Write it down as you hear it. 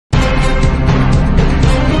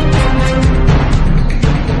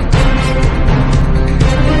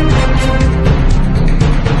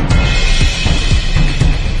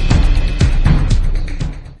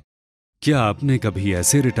क्या आपने कभी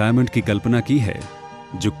ऐसे रिटायरमेंट की कल्पना की है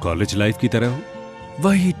जो कॉलेज लाइफ की तरह हो?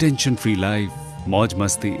 वही टेंशन फ्री लाइफ, मौज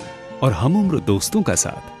मस्ती और हमउम्र दोस्तों का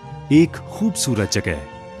साथ एक खूबसूरत जगह।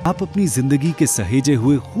 आप अपनी जिंदगी के सहेजे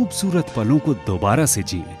हुए खूबसूरत पलों को दोबारा से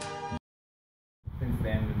जिएं। Since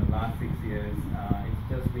then, in the last 6 years, it's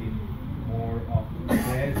just been more of the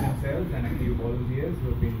players themselves and a few volunteers who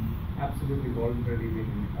have been absolutely voluntarily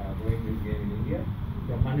doing this game in India.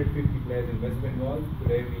 From 150 players in West Bengal,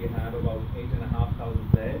 today we have about 8,500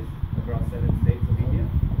 players across 7 states of India.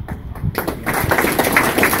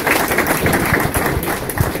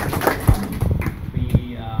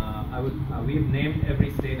 We've named every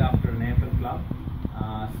state after an AFL club.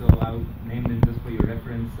 So I would name them just for your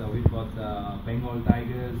reference. We've got Bengal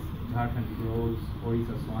Tigers, Jharkhand Crows,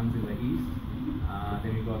 Orissa Swans in the east.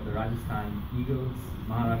 Then we've got the Rajasthan Eagles,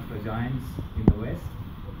 Maharashtra Giants in the west.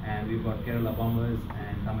 And we've got Kerala Bombers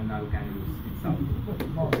and Tamil Nadu Kangaroos in south.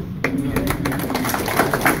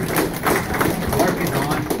 Work is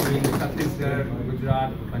on in Chhattisgarh,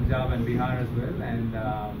 Gujarat, Punjab and Bihar as well, and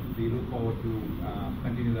we look forward to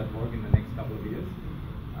continue that work in the next couple of years.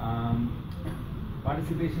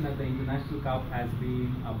 Participation at the International Cup has been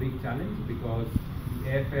a big challenge because the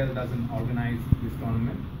AFL doesn't organize this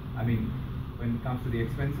tournament. I mean, when it comes to the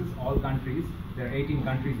expenses, all countries, there are 18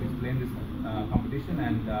 countries which play in this competition,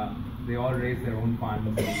 and they all raise their own funds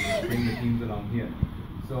and bring the teams along here.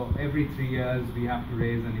 So every 3 years we have to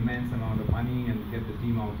raise an immense amount of money and get the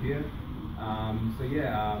team out here.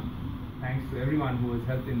 Thanks to everyone who has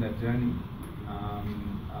helped in that journey.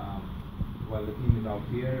 While the team is out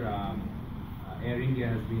here, Air India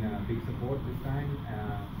has been a big support this time,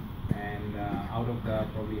 and out of the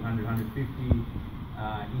probably 150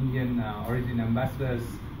 Indian origin ambassadors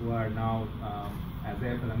who are now as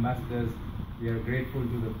AFL ambassadors, we are grateful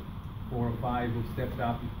to the 4 or 5 who stepped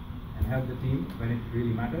up and helped the team when it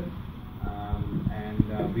really mattered, and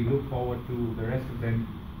we look forward to the rest of them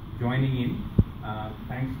joining in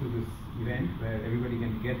thanks to this event where everybody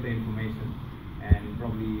can get the information, and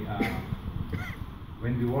probably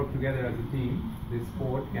when we work together as a team, this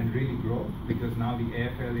sport can really grow, because now the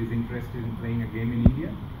AFL is interested in playing a game in India,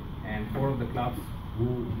 and 4 of the clubs who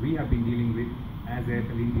we have been dealing with as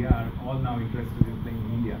AFL India are all now interested in playing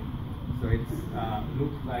in India. So it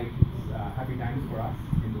looks like it's happy times for us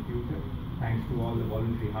in the future, thanks to all the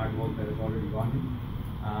voluntary hard work that has already gone in.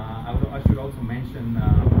 I should also mention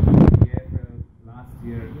the AFL last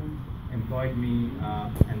year employed me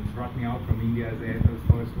and brought me out from India as AFL's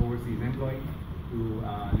first overseas employee to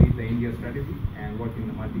lead the India strategy and work in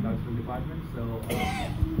the multicultural department. So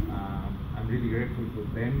I'm really grateful to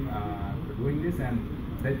them for doing this, and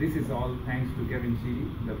this is all thanks to Kevin Sheedy,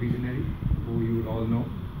 the visionary, who you would all know.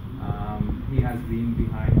 He has been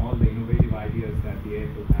behind all the innovative ideas that the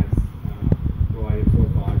AFL has provided so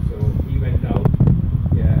far. So he went out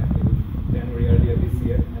in January earlier this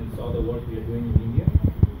year and saw the work we are doing in India,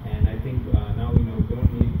 and I think now we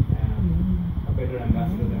don't need a better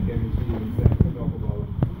ambassador than Kevin Sheedy himself to talk about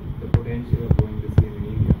the potential of growing this game in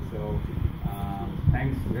India. So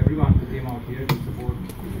thanks to everyone who came out here to support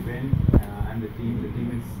the event and the team. The team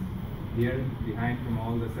is here behind from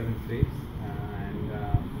all the 7 states, and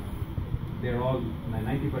they're all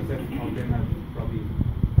 90% of them have probably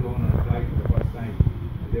flown on a flight for the first time,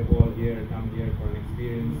 and they've all come here for an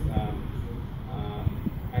experience.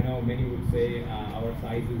 I know many would say our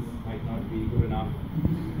sizes might not be good enough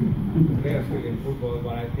to play Australian football,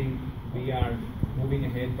 but I think we are moving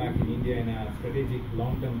ahead back in India in a strategic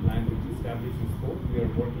long-term plan to establish the sport. We are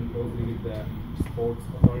working closely with the Sports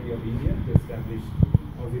Authority of India to establish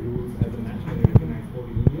Aussie rules as a nationally recognized sport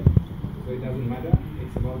in India. So it doesn't matter,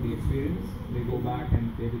 it's about the experience. They go back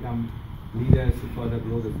and they become leaders to further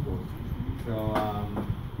grow the sport. So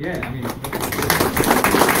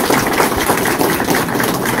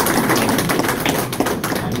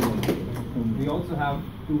we also have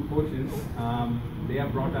 2 coaches. They are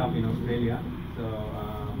brought up in Australia, so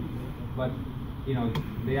but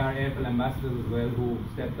they are AFL ambassadors as well, who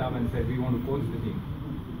stepped up and said we want to coach the team.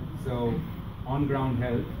 So on ground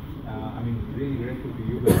help. Really grateful to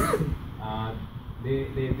you guys. They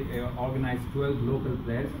organized 12 local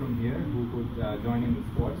players from here who could join in the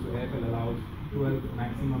squad. So AFL allows 12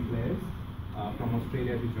 maximum players from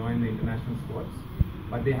Australia to join the international squads,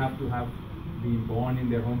 but they have to have been born in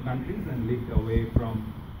their home countries and lived away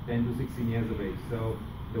from 10 to 16 years of age. So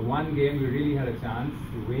the one game we really had a chance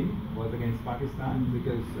to win was against Pakistan,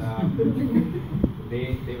 because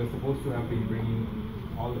they were supposed to have been bringing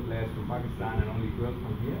all the players from Pakistan and only 12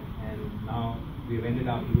 from here, and now we've ended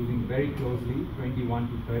up losing very closely, 21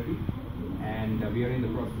 to 30, and we are in the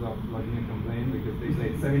process of lodging a complaint because they say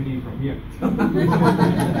it's 17 from here.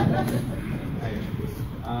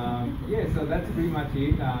 Yeah, so that's pretty much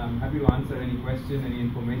it. I'm happy to answer any question, any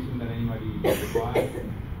information that anybody requires.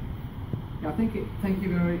 Yeah, thank you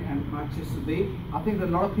very much, Sudeep. I think that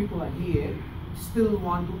a lot of people are here still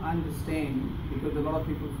want to understand, because a lot of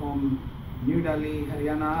people from New Delhi,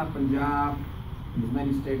 Haryana, Punjab, there's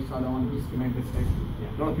many states, so I don't want to discriminate the states.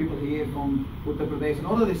 A lot of people here from Uttar Pradesh and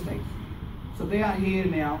all of the states. So they are here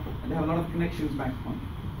now and they have a lot of connections back home.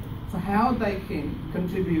 So how they can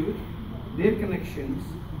contribute their connections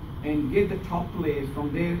and get the top players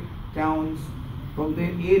from their towns, from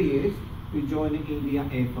their areas to join the India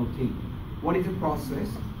AFL team. What is the process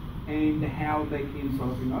and how they can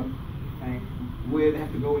sort of, where they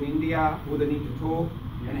have to go in India, who they need to talk,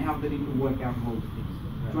 and how they need to work out all the things.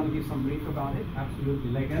 Do you want to give some brief about it?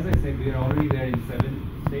 Absolutely. Like as I said, we are already there in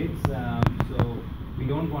 7 states, so we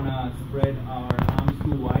don't want to spread our arms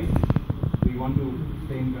too wide. We want to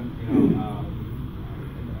stay in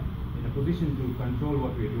a position to control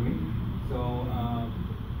what we are doing. So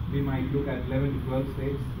we might look at 11 to 12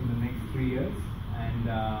 states in the next 3 years, and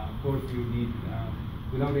of course you need,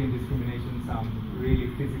 without any discrimination, some really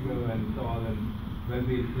physical and tall and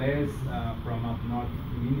well-built players from up north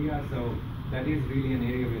in India. So that is really an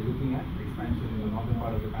area we're looking at, expansion in the northern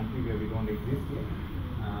part of the country where we don't exist yet.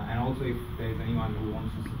 And also if there's anyone who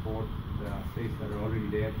wants to support the states that are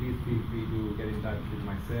already there, please feel free to get in touch with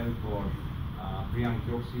myself or Priyank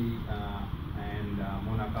Joshi and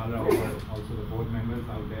Mona Kalra, who are also the board members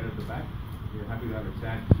out there at the back. We're happy to have a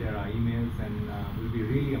chat, share our emails, and it will be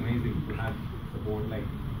really amazing to have support. Like,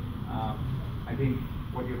 I think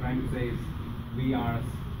what you're trying to say is we are a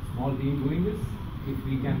small team doing this. If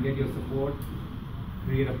we can get your support,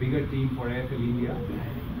 create a bigger team for AFL India,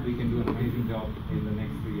 we can do an amazing job in the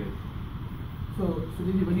next 3 years. So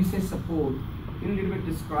Didi, when you say support, can you a little bit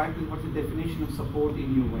describe what's the definition of support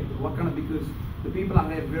in your way? What kind of, because the people are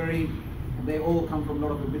there they all come from a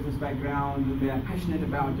lot of a business background, and they are passionate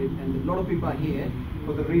about it, and a lot of people are here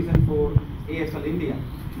for the reason for AFL India.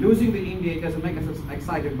 Losing the India doesn't make us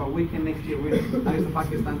excited, but we can next year win against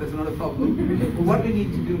Pakistan, that's not a problem. But what we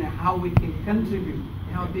need to do now, how we can contribute,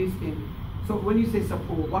 how these can. So when you say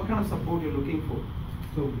support, what kind of support you're looking for?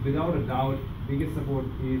 So without a doubt, biggest support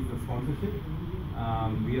is the sponsorship.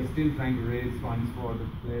 We are still trying to raise funds for the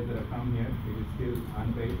players that have come here. It is still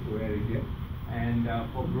unpaid to Air India. And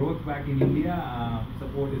for growth back in India,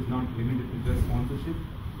 support is not limited to just sponsorship.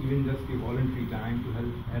 Even just the voluntary time to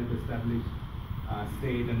help establish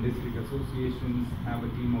state and district associations, have a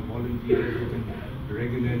team of volunteers who can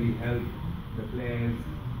regularly help the players,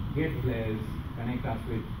 get players, connect us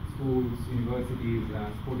with schools, universities,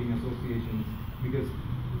 sporting associations, because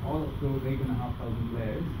all of those 8,500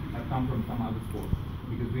 players have come from some other sports,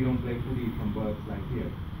 because we don't play footy from birth like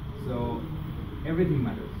here. So everything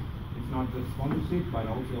matters. It's not just sponsorship, but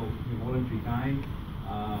also your voluntary time,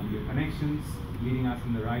 your connections, leading us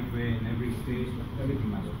in the right way in every stage.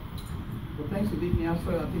 Everything matters. Well, thanks, Sudeep.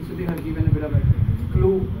 Also, I think Sudeep has given a bit of a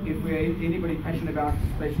clue. If we're anybody passionate about,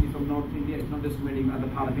 especially from North India, it's not discriminating other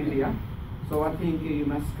part of India. So I think you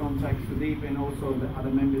must contact Sudeep and also the other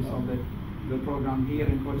members of the program here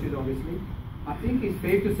and coaches, obviously. I think it's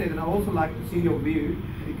fair to say that I also like to see your view,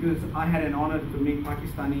 because I had an honor to meet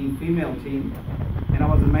Pakistani female team, and I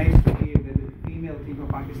was amazed to hear that the female team of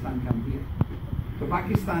Pakistan come here. So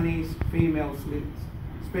Pakistanis, females,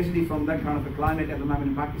 especially from that kind of a climate at the moment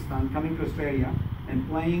in Pakistan, coming to Australia and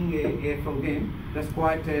playing a AFL game, that's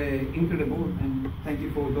quite incredible. And thank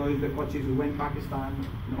you for the coaches who went to Pakistan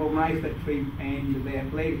and organised that trip, and they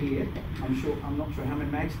have played here. I'm not sure how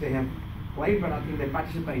many matches they have played, but I think they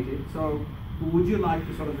participated. So would you like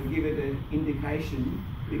to sort of give it an indication,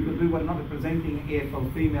 because we were not representing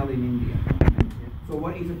AFL female in India. So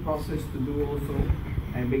what is the process to do also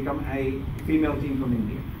and become a female team from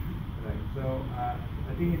India? Right. So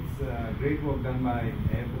I think it's great work done by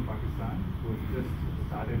AFL Pakistan, who just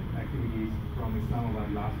started activities from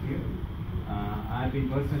Islamabad last year. I've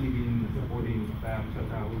personally been supporting Fab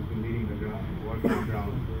Chata, who's been leading the work on the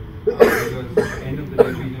ground. Because at the end of the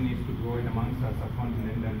day, vision is to grow it amongst our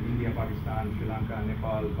subcontinent, and India, Pakistan, Sri Lanka,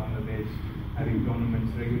 Nepal, Bangladesh, having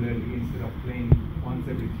tournaments regularly instead of playing once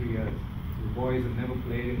every 3 years. The boys have never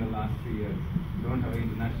played in the last 3 years. Don't have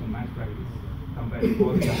international match practice compared to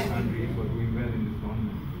all the other countries who are doing well in this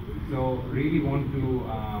tournament. So really want to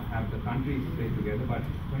have the countries play together. But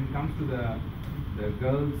when it comes to the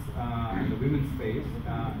girls and the women's space,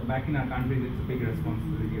 back in our countries, it's a big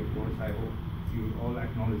responsibility, of course. I hope you all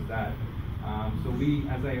acknowledge that. So we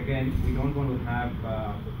don't want to have,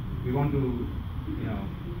 we want to,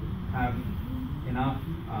 have enough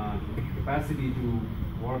capacity to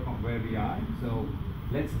work on where we are. So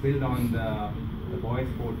let's build on the boys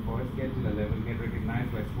sport first, get to the level, get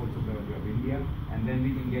recognized by Sports Authority of India, and then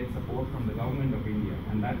we can get support from the government of India,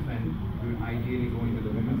 and that's when we will ideally go into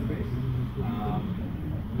the women's space.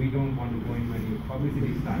 We don't want to go into any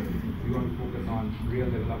publicity stunt. We want to focus on real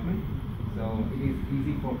development. So it is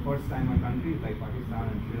easy for first-timer countries like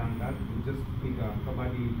Pakistan and Sri Lanka to just pick a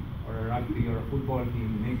kabaddi or a rugby or a football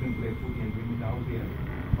team, make them play footy and bring it out here.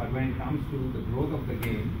 But when it comes to the growth of the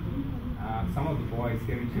game, some of the boys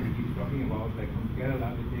Kevin Chidi keeps talking about, like from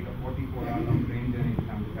Kerala, they take a 44-hour long train journey to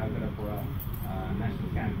come to Calcutta for a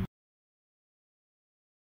national camp.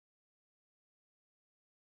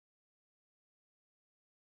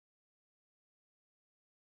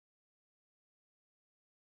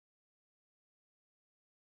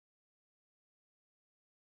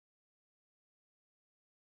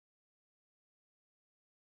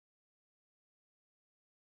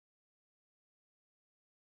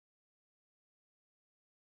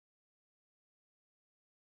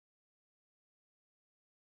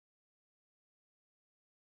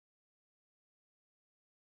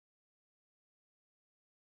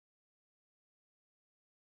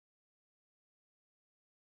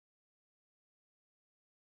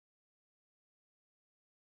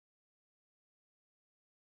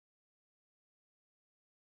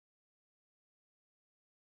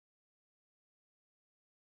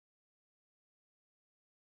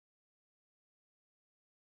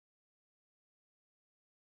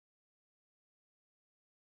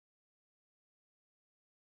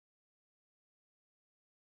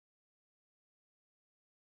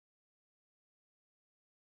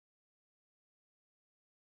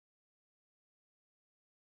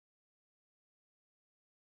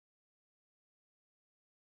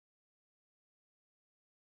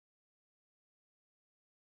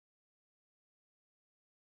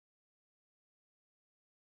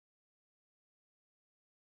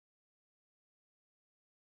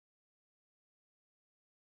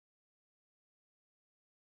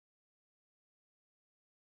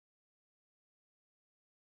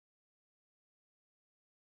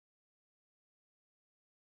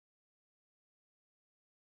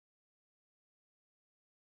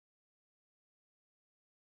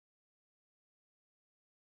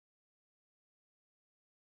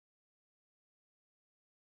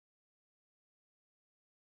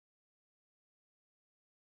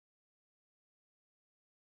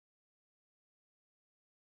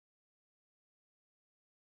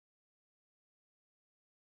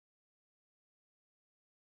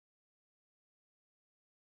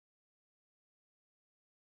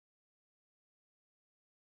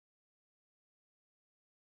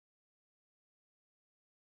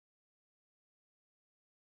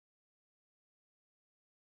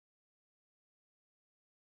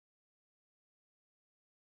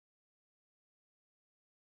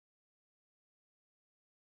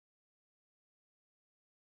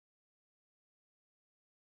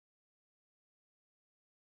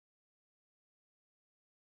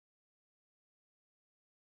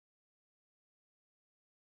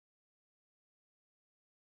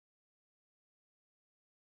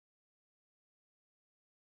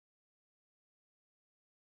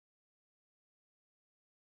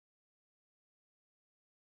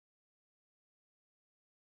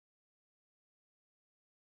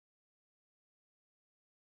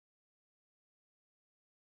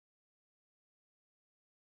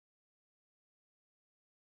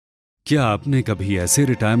 क्या आपने कभी ऐसे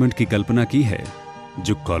retirement की कल्पना की है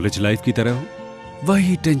जो college life की तरह हो?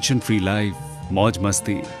 वही टेंशन फ्री लाइफ, मौज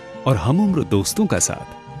मस्ती और हम उम्र दोस्तों का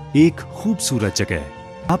साथ एक खूबसूरत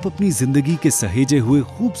जगह। आप अपनी जिंदगी के सहेजे हुए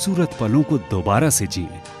खूबसूरत पलों को दोबारा से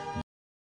जिएं।